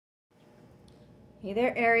Hey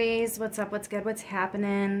there, Aries. What's up? What's good? What's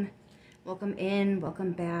happening? Welcome in.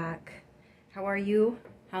 Welcome back. How are you?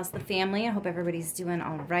 How's the family? I hope everybody's doing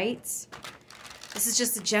all right. This is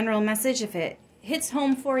just a general message. If it hits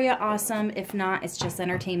home for you, awesome. If not, it's just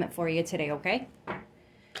entertainment for you today, okay?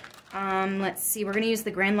 Let's see. We're going to use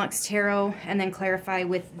the Grand Lux Tarot and then clarify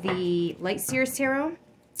with the Light Seers Tarot.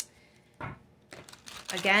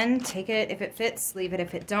 Again, take it if it fits. Leave it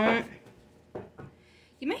if it don't.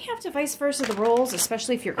 You may have to vice versa the roles,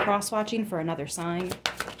 especially if you're cross-watching for another sign.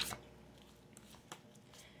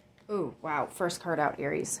 Ooh, wow. First card out,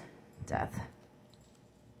 Aries. Death.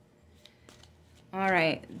 All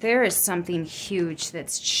right. There is something huge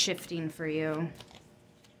that's shifting for you.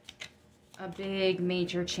 A big,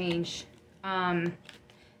 major change.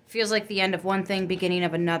 Feels like the end of one thing, beginning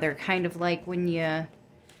of another. Kind of like when you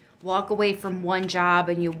walk away from one job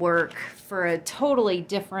and you work for a totally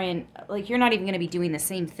different, like you're not even going to be doing the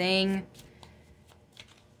same thing,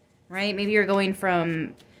 right? Maybe you're going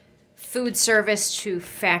from food service to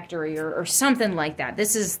factory or something like that.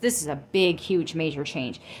 This is a big, huge, major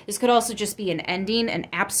change. This could also just be an ending, an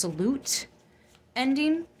absolute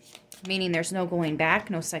ending, meaning there's no going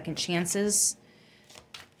back, no second chances,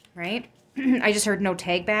 right? I just heard no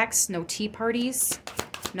tag backs, no tea parties,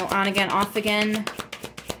 no on again, off again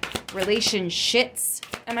relationships.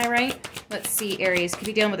 Am I right? Let's see, Aries. Could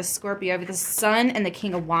be dealing with a Scorpio. With the Sun and the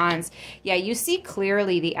King of Wands. Yeah, you see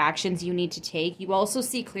clearly the actions you need to take. You also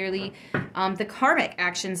see clearly the karmic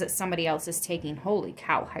actions that somebody else is taking. Holy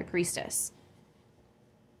cow, High Priestess.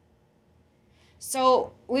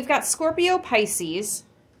 So we've got Scorpio, Pisces,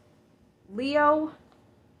 Leo,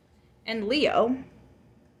 and Leo.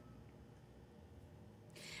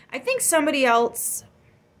 I think somebody else...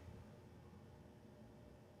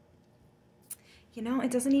 You know,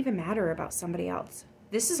 it doesn't even matter about somebody else.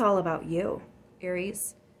 This is all about you,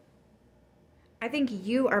 Aries. I think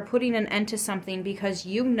you are putting an end to something because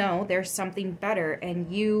you know there's something better,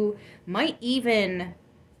 and you might even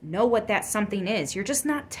know what that something is. You're just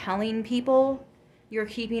not telling people. You're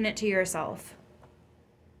keeping it to yourself,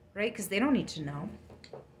 right? Because they don't need to know.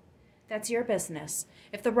 That's your business.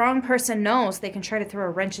 If the wrong person knows, they can try to throw a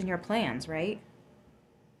wrench in your plans, right?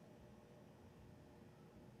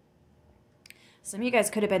 Some of you guys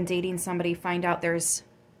could have been dating somebody, find out there's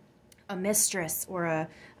a mistress or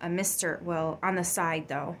a mister, well, on the side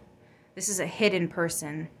though. This is a hidden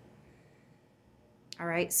person. All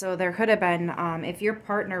right, so there could have been, if your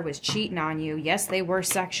partner was cheating on you, yes, they were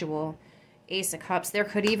sexual, Ace of Cups. There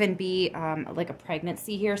could even be like a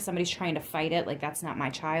pregnancy here. Somebody's trying to fight it, like that's not my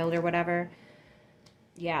child or whatever.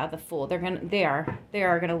 Yeah, the Fool. They are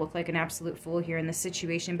gonna look like an absolute fool here in this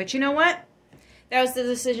situation. But you know what? That was the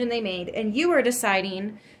decision they made. And you are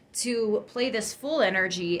deciding to play this Fool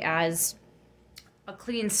energy as a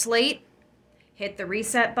clean slate. Hit the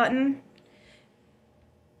reset button.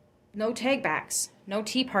 No tag backs. No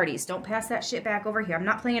tea parties. Don't pass that shit back over here. I'm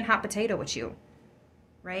not playing hot potato with you.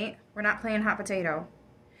 Right? We're not playing hot potato.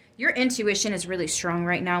 Your intuition is really strong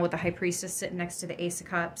right now with the High Priestess sitting next to the Ace of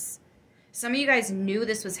Cups. Some of you guys knew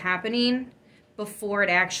this was happening before it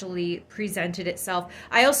actually presented itself.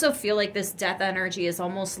 I also feel like this death energy is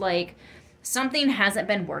almost like something hasn't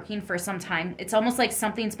been working for some time. It's almost like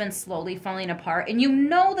something's been slowly falling apart, and you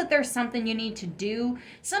know that there's something you need to do,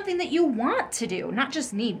 something that you want to do, not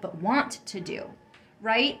just need, but want to do,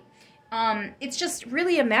 right? It's just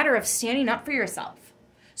really a matter of standing up for yourself.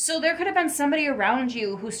 So there could have been somebody around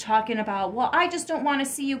you who's talking about, well, I just don't want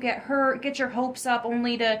to see you get hurt, get your hopes up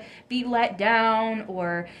only to be let down,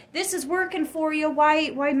 or this is working for you, why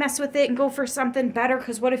mess with it and go for something better,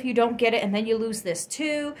 because what if you don't get it and then you lose this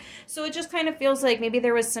too? So it just kind of feels like maybe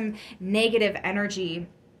there was some negative energy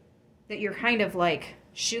that you're kind of like,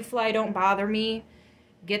 shoe fly, don't bother me,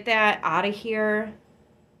 get that out of here.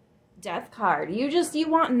 Death card. You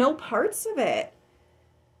want no parts of it.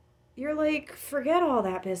 You're like, forget all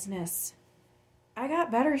that business. I got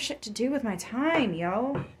better shit to do with my time,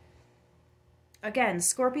 yo. Again,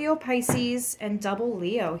 Scorpio, Pisces, and double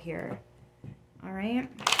Leo here. All right.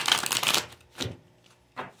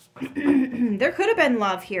 There could have been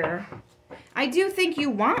love here. I do think you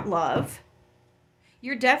want love.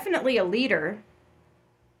 You're definitely a leader.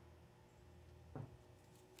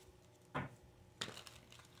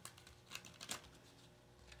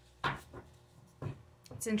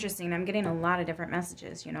 It's interesting. I'm getting a lot of different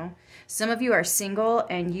messages, you know. Some of you are single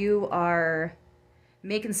and you are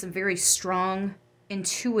making some very strong,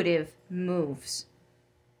 intuitive moves.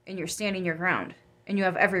 And you're standing your ground. And you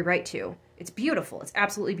have every right to. It's beautiful. It's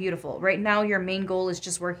absolutely beautiful. Right now, your main goal is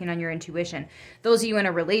just working on your intuition. Those of you in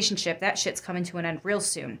a relationship, that shit's coming to an end real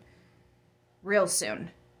soon. Real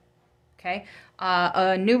soon. okay?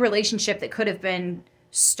 A new relationship that could have been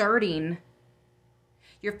starting.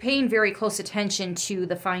 You're paying very close attention to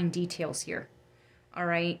the fine details here, all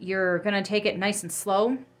right? You're going to take it nice and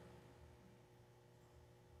slow.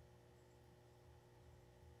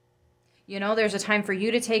 You know, there's a time for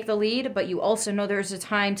you to take the lead, but you also know there's a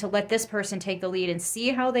time to let this person take the lead and see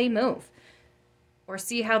how they move or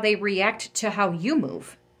see how they react to how you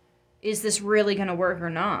move. Is this really going to work or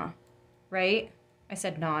not? Right? I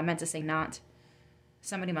said nah. I meant to say not.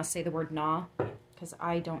 Somebody must say the word nah, because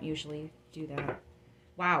I don't usually do that.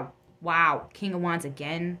 Wow. Wow. King of Wands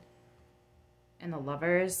again. And the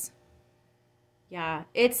Lovers. Yeah.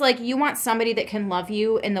 It's like you want somebody that can love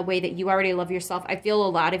you in the way that you already love yourself. I feel a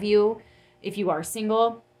lot of you, if you are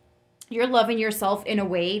single, you're loving yourself in a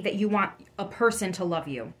way that you want a person to love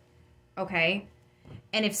you. Okay?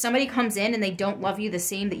 And if somebody comes in and they don't love you the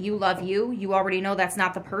same that you love you, you already know that's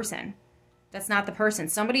not the person. That's not the person.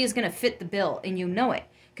 Somebody is going to fit the bill, and you know it.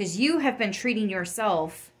 Because you have been treating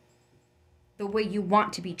yourself the way you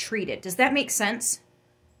want to be treated. Does that make sense?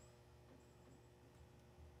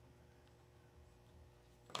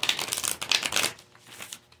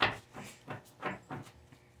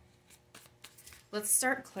 Let's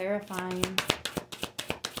start clarifying.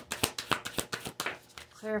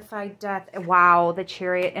 Clarified death. Wow, the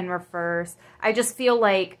Chariot in reverse. I just feel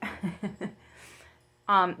like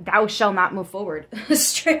thou shall not move forward.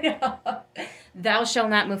 Straight up. Thou shall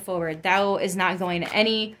not move forward. Thou is not going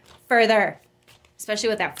any further. Especially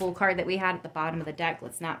with that Fool card that we had at the bottom of the deck.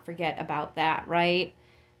 Let's not forget about that, right?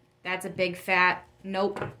 That's a big fat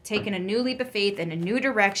nope. Taking a new leap of faith in a new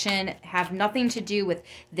direction. Have nothing to do with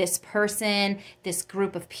this person, this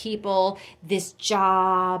group of people, this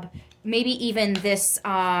job, maybe even this,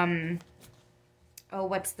 oh,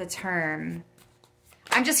 what's the term?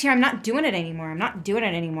 I'm just here. I'm not doing it anymore. I'm not doing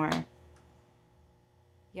it anymore.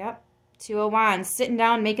 Yep. 2 of Wands. Sitting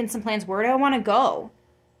down, making some plans. Where do I want to go?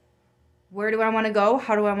 Where do I want to go?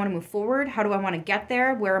 How do I want to move forward? How do I want to get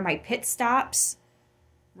there? Where are my pit stops?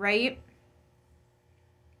 Right?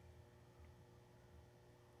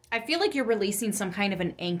 I feel like you're releasing some kind of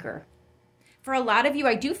an anchor. For a lot of you,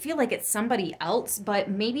 I do feel like it's somebody else, but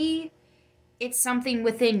maybe it's something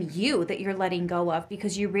within you that you're letting go of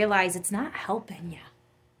because you realize it's not helping you.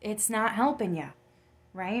 It's not helping you,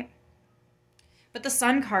 right? But the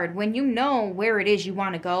Sun card, when you know where it is you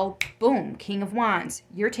want to go, boom, King of Wands,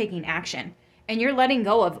 you're taking action. And you're letting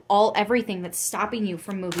go of everything that's stopping you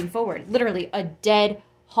from moving forward. Literally a dead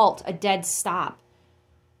halt, a dead stop,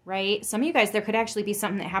 right? Some of you guys, there could actually be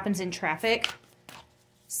something that happens in traffic.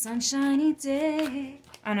 Sunshiny day.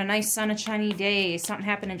 On a nice sunshiny day, something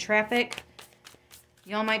happened in traffic.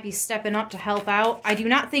 Y'all might be stepping up to help out. I do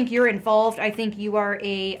not think you're involved. I think you are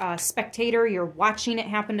a spectator. You're watching it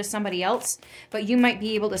happen to somebody else. But you might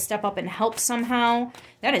be able to step up and help somehow.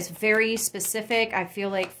 That is very specific, I feel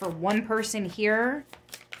like, for one person here.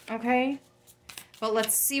 Okay? But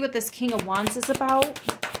let's see what this King of Wands is about.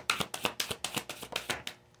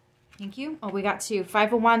 Thank you. Oh, we got 2.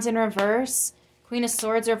 5 of Wands in reverse. Queen of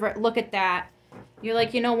Swords reverse. Look at that. You're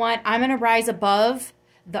like, you know what? I'm going to rise above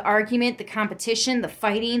the argument, the competition, the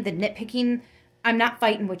fighting, the nitpicking. I'm not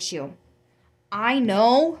fighting with you. I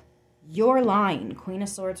know you're lying. Queen of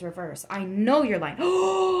Swords reverse. I know you're lying.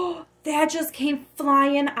 Oh, that just came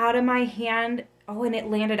flying out of my hand. Oh, and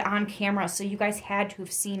it landed on camera, so you guys had to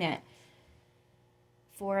have seen it.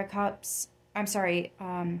 4 of Cups. I'm sorry,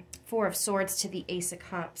 4 of Swords to the Ace of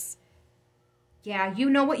Cups. Yeah, you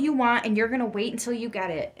know what you want, and you're going to wait until you get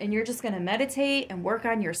it. And you're just going to meditate and work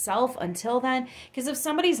on yourself until then. Because if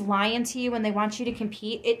somebody's lying to you and they want you to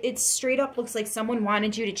compete, it straight up looks like someone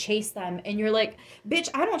wanted you to chase them. And you're like, bitch,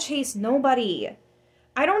 I don't chase nobody.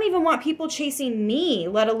 I don't even want people chasing me,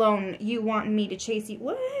 let alone you wanting me to chase you.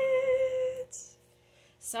 What?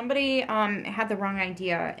 Somebody had the wrong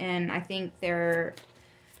idea, and I think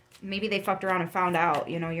maybe they fucked around and found out,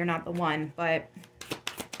 you know, you're not the one, but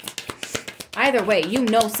either way, you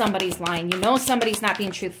know somebody's lying. You know somebody's not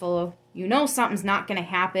being truthful. You know something's not going to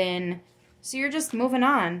happen. So you're just moving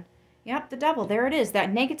on. Yep, the Devil. There it is.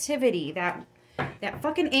 That negativity, that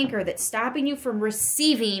fucking anchor that's stopping you from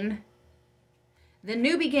receiving the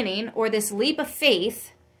new beginning or this leap of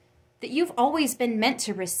faith that you've always been meant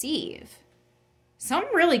to receive.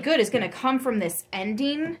 Something really good is going to come from this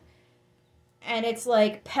ending. And it's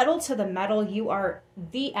like pedal to the metal. You are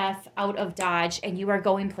the F out of Dodge and you are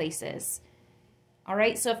going places. All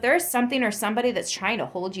right, so if there's something or somebody that's trying to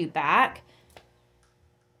hold you back,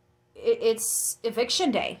 it's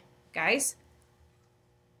eviction day, guys.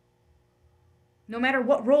 No matter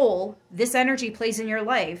what role this energy plays in your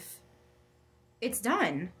life, it's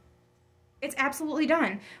done. It's absolutely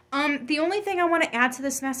done. The only thing I want to add to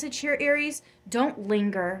this message here, Aries, don't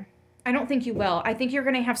linger. I don't think you will. I think you're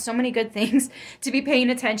going to have so many good things to be paying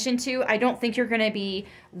attention to. I don't think you're going to be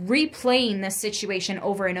replaying this situation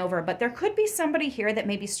over and over, but there could be somebody here that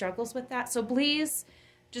maybe struggles with that. So please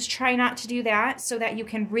just try not to do that so that you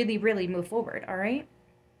can really, really move forward, all right?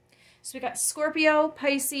 So we got Scorpio,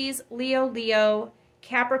 Pisces, Leo,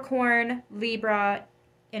 Capricorn, Libra,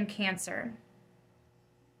 and Cancer.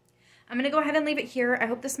 I'm going to go ahead and leave it here. I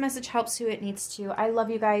hope this message helps who it needs to. I love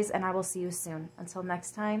you guys, and I will see you soon. Until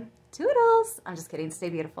next time, toodles. I'm just kidding. Stay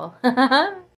beautiful.